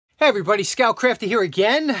Hey everybody, Scoutcrafter here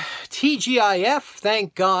again. TGIF,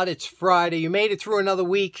 thank God it's Friday. You made it through another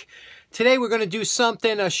week. Today we're going to do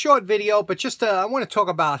something, a short video, but just I want to talk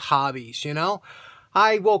about hobbies, you know.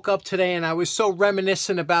 I woke up today and I was so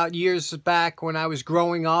reminiscent about years back when I was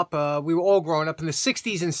growing up. We were all growing up in the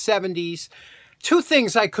 60s and 70s. Two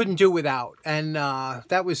things I couldn't do without, and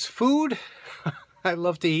that was food. I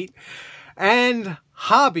love to eat. And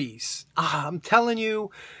hobbies. I'm telling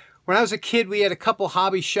you, when I was a kid, we had a couple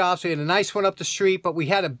hobby shops. We had a nice one up the street, but we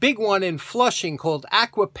had a big one in Flushing called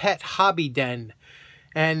Aqua Pet Hobby Den.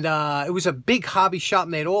 And it was a big hobby shop,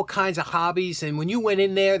 and they had all kinds of hobbies. And when you went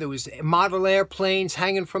in there, there was model airplanes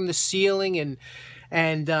hanging from the ceiling,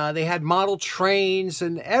 and they had model trains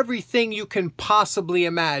and everything you can possibly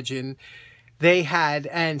imagine they had,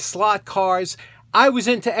 and slot cars. I was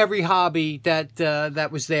into every hobby that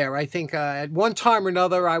was there. I think at one time or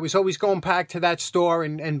another, I was always going back to that store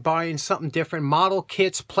and buying something different. Model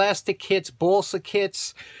kits, plastic kits, balsa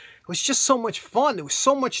kits. It was just so much fun. There was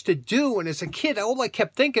so much to do. And as a kid, all I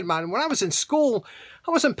kept thinking about, and when I was in school,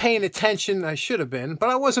 I wasn't paying attention. I should have been, but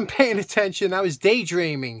I wasn't paying attention. I was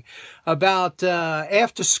daydreaming about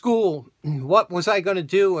after school, what was I going to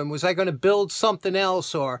do? And was I going to build something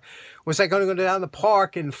else? Or was I going to go down the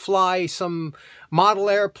park and fly some model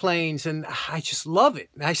airplanes? And I just love it.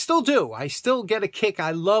 I still do. I still get a kick.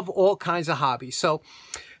 I love all kinds of hobbies. So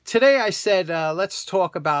today I said, let's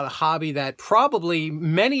talk about a hobby that probably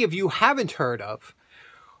many of you haven't heard of,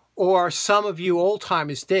 or some of you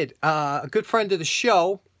old-timers did. A good friend of the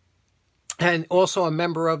show, and also a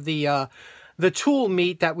member of the tool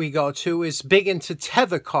meet that we go to, is big into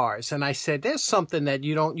tether cars. And I said, there's something that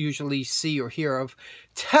you don't usually see or hear of,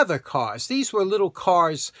 tether cars. These were little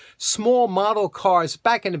cars, small model cars,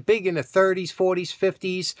 back in the 30s, 40s,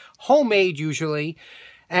 50s, homemade usually.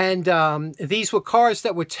 And these were cars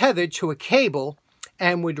that were tethered to a cable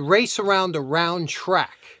and would race around a round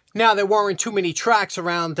track. Now, there weren't too many tracks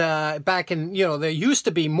around back in, you know, there used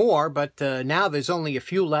to be more, but now there's only a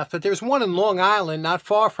few left. But there's one in Long Island, not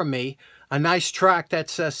far from me, a nice track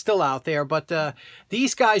that's still out there. But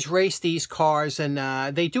these guys race these cars,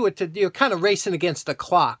 and they do it to, you're kind of racing against the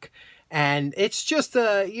clock. And it's just,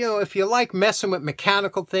 you know, if you like messing with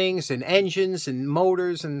mechanical things and engines and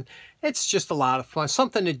motors, and it's just a lot of fun,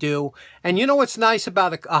 something to do. And you know what's nice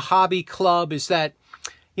about a hobby club is that,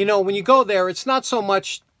 you know, when you go there, it's not so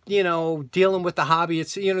much, you know, dealing with the hobby.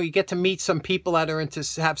 It's, you know, you get to meet some people that are into,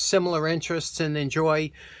 have similar interests and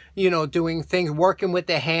enjoy, you know, doing things, working with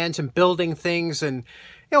their hands and building things. And,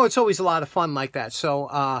 you know, it's always a lot of fun like that.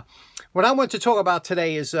 So, what I want to talk about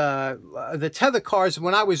today is the tether cars.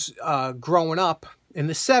 When I was growing up in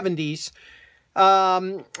the 70s,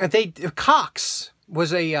 Cox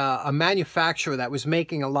was a manufacturer that was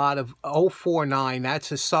making a lot of 049.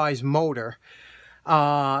 That's a size motor.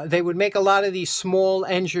 They would make a lot of these small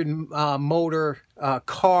engine motor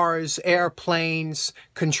cars, airplanes,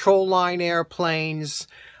 control line airplanes,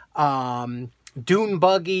 dune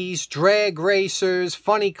buggies, drag racers,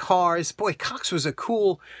 funny cars. Boy, Cox was a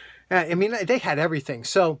cool... I mean, they had everything.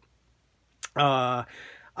 So I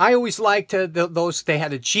always liked those. They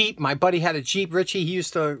had a Jeep. My buddy had a Jeep. Richie, he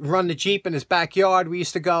used to run the Jeep in his backyard. We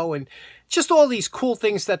used to go, and just all these cool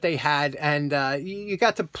things that they had. And you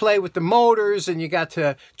got to play with the motors, and you got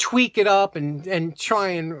to tweak it up and try,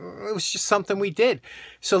 and it was just something we did.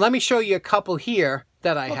 So let me show you a couple here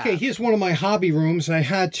that I have. Okay, here's one of my hobby rooms. I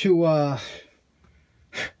had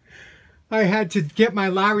to get my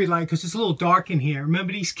Larry light because it's a little dark in here.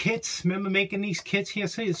 Remember these kits? Remember making these kits here?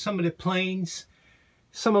 See some of the planes,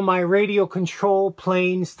 some of my radio control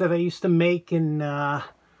planes that I used to make. And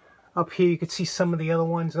up here you could see some of the other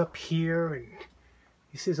ones up here. And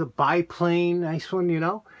this is a biplane, nice one, you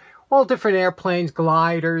know. All different airplanes,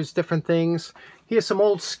 gliders, different things. Here's some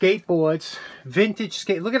old skateboards, vintage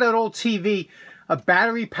skate. Look at that old TV, a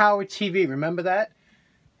battery-powered TV. Remember that?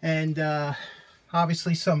 And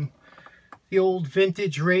obviously the old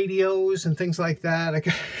vintage radios and things like that. I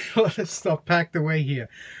got a lot of stuff packed away here.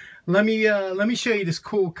 Let me show you this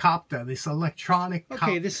cool copter, this electronic copter.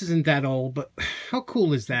 Okay, this isn't that old, but how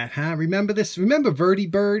cool is that, huh? Remember this? Remember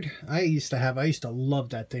Vertibird? I used to love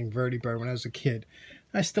that thing, Vertibird, when I was a kid.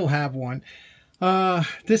 I still have one.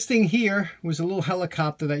 This thing here was a little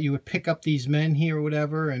helicopter that you would pick up these men here or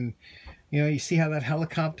whatever, and you know, you see how that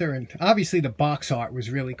helicopter, and obviously the box art was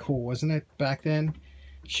really cool, wasn't it, back then?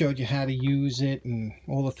 Showed you how to use it and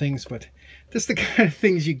all the things. But Just the kind of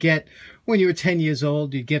things you get when you were 10 years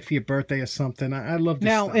old, you'd get for your birthday or something. I love this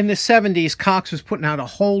Now, stuff. in the 70s, Cox was putting out a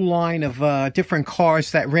whole line of different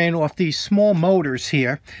cars that ran off these small motors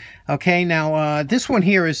here. Okay, now this one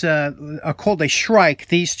here is called a Shrike,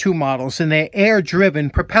 these two models, and they're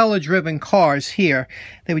air-driven, propeller-driven cars here.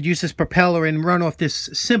 They would use this propeller and run off this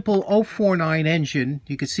simple 049 engine.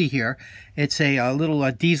 You can see here, it's a little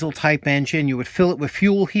diesel-type engine. You would fill it with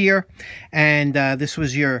fuel here, and this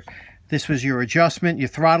was your adjustment, your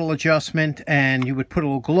throttle adjustment, and you would put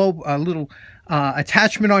a little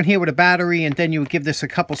attachment on here with a battery, and then you would give this a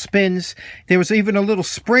couple spins. There was even a little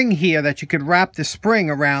spring here that you could wrap the spring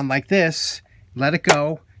around like this, let it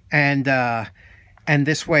go, and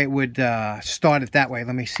this way it would start it that way.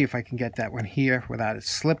 Let me see if I can get that one here without it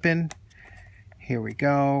slipping. Here we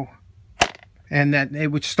go. And that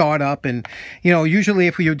it would start up, and you know, usually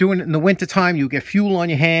if you're doing it in the winter time, you get fuel on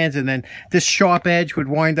your hands, and then this sharp edge would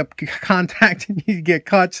wind up contacting you, get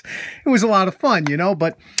cuts. It was a lot of fun, you know.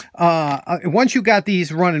 But once you got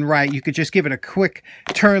these running right, you could just give it a quick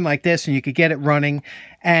turn like this, and you could get it running,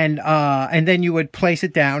 and then you would place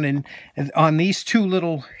it down, and on these two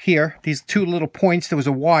little here, these two little points, there was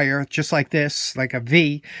a wire just like this, like a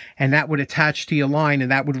V, and that would attach to your line, and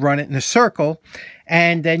that would run it in a circle.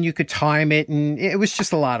 And then you could time it, and it was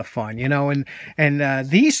just a lot of fun, you know. And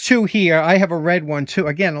these two here, I have a red one too.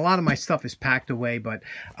 Again, a lot of my stuff is packed away, but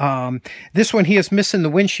this one here is missing the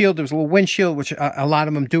windshield. There was a little windshield, which a lot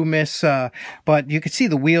of them do miss, but you could see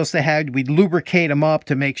the wheels they had. We'd lubricate them up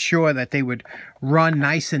to make sure that they would run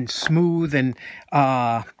nice and smooth, and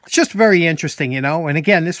it's just very interesting, you know. And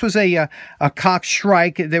again, this was a Cox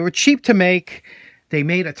Shrike. They were cheap to make. They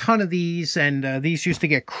made a ton of these, and these used to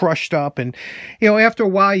get crushed up. And, you know, after a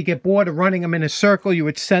while, you get bored of running them in a circle. You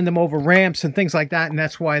would send them over ramps and things like that, and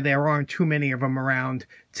that's why there aren't too many of them around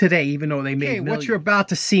today, even though they made millions. What you're about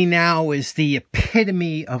to see now is the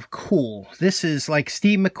epitome of cool. This is like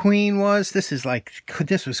Steve McQueen was. This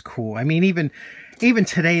was cool. I mean, even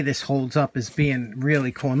today, this holds up as being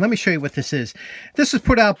really cool. And let me show you what this is. This was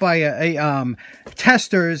put out by a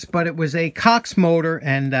Testers, but it was a Cox motor,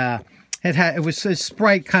 and it was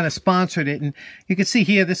Sprite kind of sponsored it, and you can see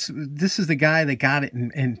here this is the guy that got it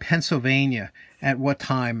in Pennsylvania at what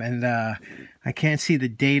time, and I can't see the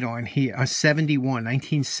date on here.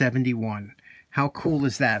 1971. How cool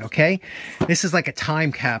is that? Okay, this is like a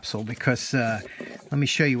time capsule, because let me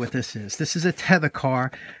show you what this is. This is a Tether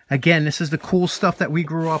car. Again, this is the cool stuff that we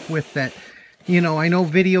grew up with. That, you know, I know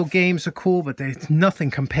video games are cool, but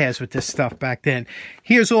nothing compares with this stuff back then.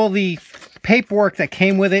 Here's all the paperwork that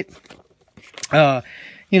came with it.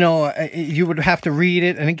 You know, you would have to read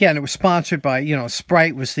it. And again, it was sponsored by, you know,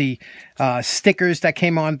 Sprite was the stickers that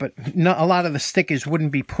came on, but a lot of the stickers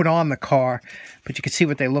wouldn't be put on the car, but you can see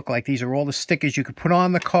what they look like. These are all the stickers you could put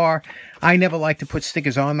on the car. I never like to put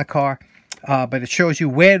stickers on the car, but it shows you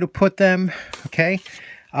where to put them. Okay.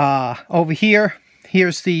 Over here,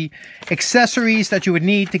 here's the accessories that you would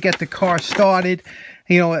need to get the car started.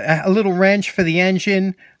 You know, a little wrench for the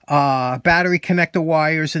engine, battery connector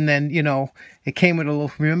wires, and then, you know, it came with a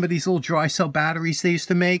little, remember these little dry cell batteries they used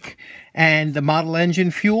to make, and the model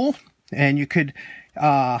engine fuel. And you could,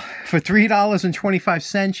 for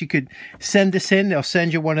 $3.25, you could send this in. They'll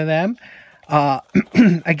send you one of them.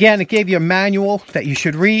 Again, it gave you a manual that you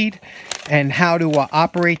should read, and how to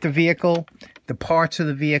operate the vehicle, the parts of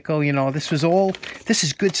the vehicle. You know, this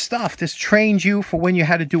is good stuff. This trained you for when you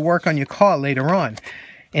had to do work on your car later on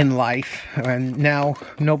in life, and now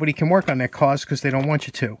nobody can work on their cars because they don't want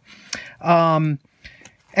you to.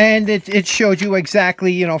 And it showed you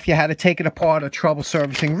exactly, you know, if you had to take it apart or trouble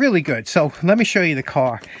servicing. Really good. So let me show you the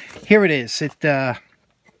car. Here it is.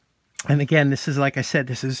 And again, this is, like I said,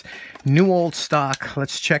 this is new old stock.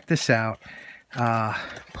 Let's check this out.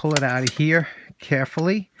 Pull it out of here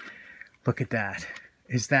carefully. Look at that.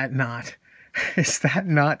 Is that not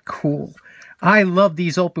cool? I love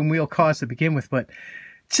these open wheel cars to begin with, but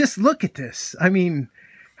just look at this. I mean,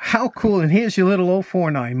 how cool. And here's your little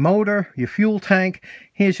 049 motor, your fuel tank.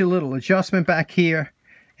 Here's your little adjustment back here.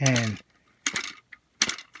 And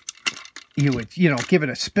you would, you know, give it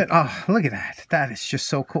a spin. Oh, look at that. That is just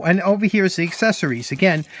so cool. And over here is the accessories.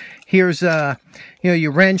 Again, here's, you know,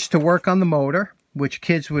 your wrench to work on the motor, which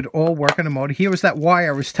kids would all work on the motor. Here was that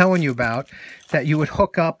wire I was telling you about that you would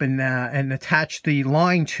hook up and attach the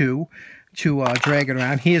line to drag it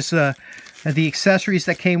around. Here's the accessories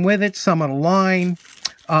that came with it, some of the line,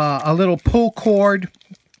 a little pull cord,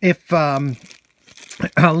 if a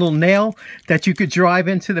little nail that you could drive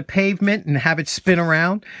into the pavement and have it spin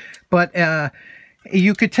around. But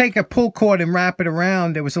you could take a pull cord and wrap it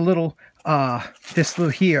around. There was a little, this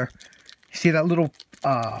little here. You see that little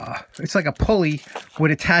it's like a pulley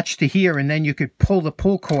would attach to here, and then you could pull the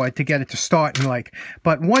pull cord to get it to start. And like,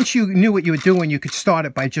 but once you knew what you were doing, you could start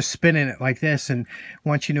it by just spinning it like this. And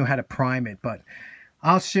once you knew how to prime it, but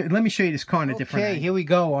let me show you this car in a different angle. Here we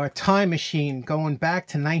go, our time machine going back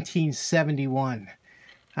to 1971.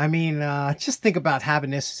 I mean, just think about having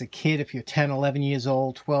this as a kid. If you're 10, 11 years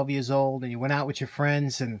old, 12 years old, and you went out with your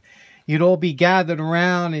friends, and you'd all be gathered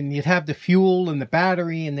around, and you'd have the fuel and the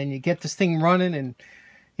battery, and then you get this thing running, and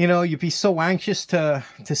you know, you'd be so anxious to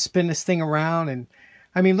spin this thing around. And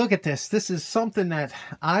I mean, look at this. This is something that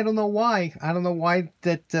I don't know why. I don't know why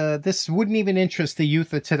that this wouldn't even interest the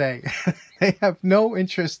youth of today. They have no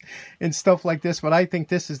interest in stuff like this, but I think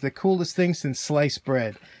this is the coolest thing since sliced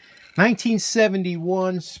bread.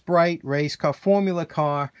 1971 Sprite race car, formula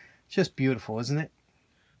car. Just beautiful, isn't it?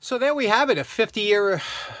 So there we have it, a 50-year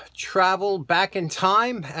travel back in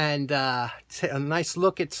time, and a nice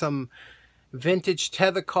look at some vintage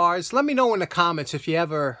Tether cars. Let me know in the comments if you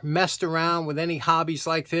ever messed around with any hobbies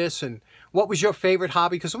like this, and what was your favorite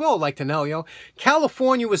hobby, because we all like to know. You know,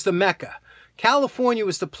 California was the mecca. California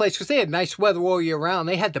was the place, because they had nice weather all year round.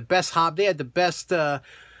 They had the best hobby. They had the best,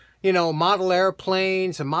 you know, model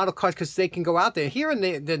airplanes and model cars, because they can go out there. Here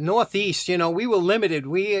in the Northeast, you know, we were limited.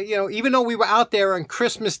 We, you know, even though we were out there on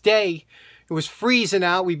Christmas Day, it was freezing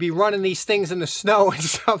out. We'd be running these things in the snow and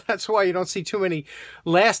stuff. That's why you don't see too many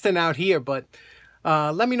lasting out here. But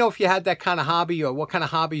let me know if you had that kind of hobby, or what kind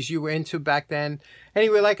of hobbies you were into back then.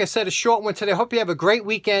 Anyway, like I said, a short one today. Hope you have a great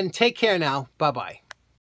weekend. Take care now. Bye-bye.